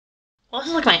Well, this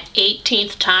is like my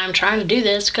 18th time trying to do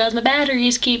this because my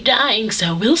batteries keep dying,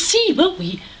 so we'll see what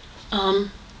we...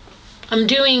 I'm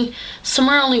doing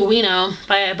Somewhere Only We Know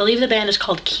by, I believe the band is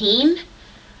called KEANE.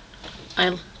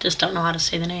 I just don't know how to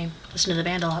say the name. Listen to the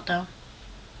band a lot, though.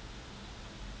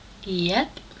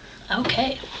 Yep.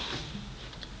 Okay.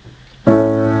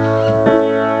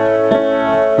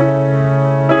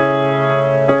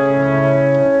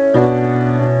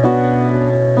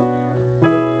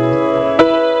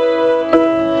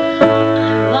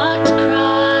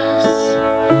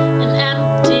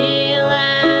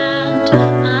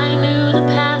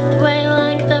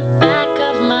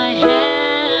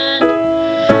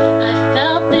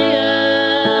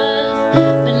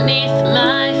 Beneath my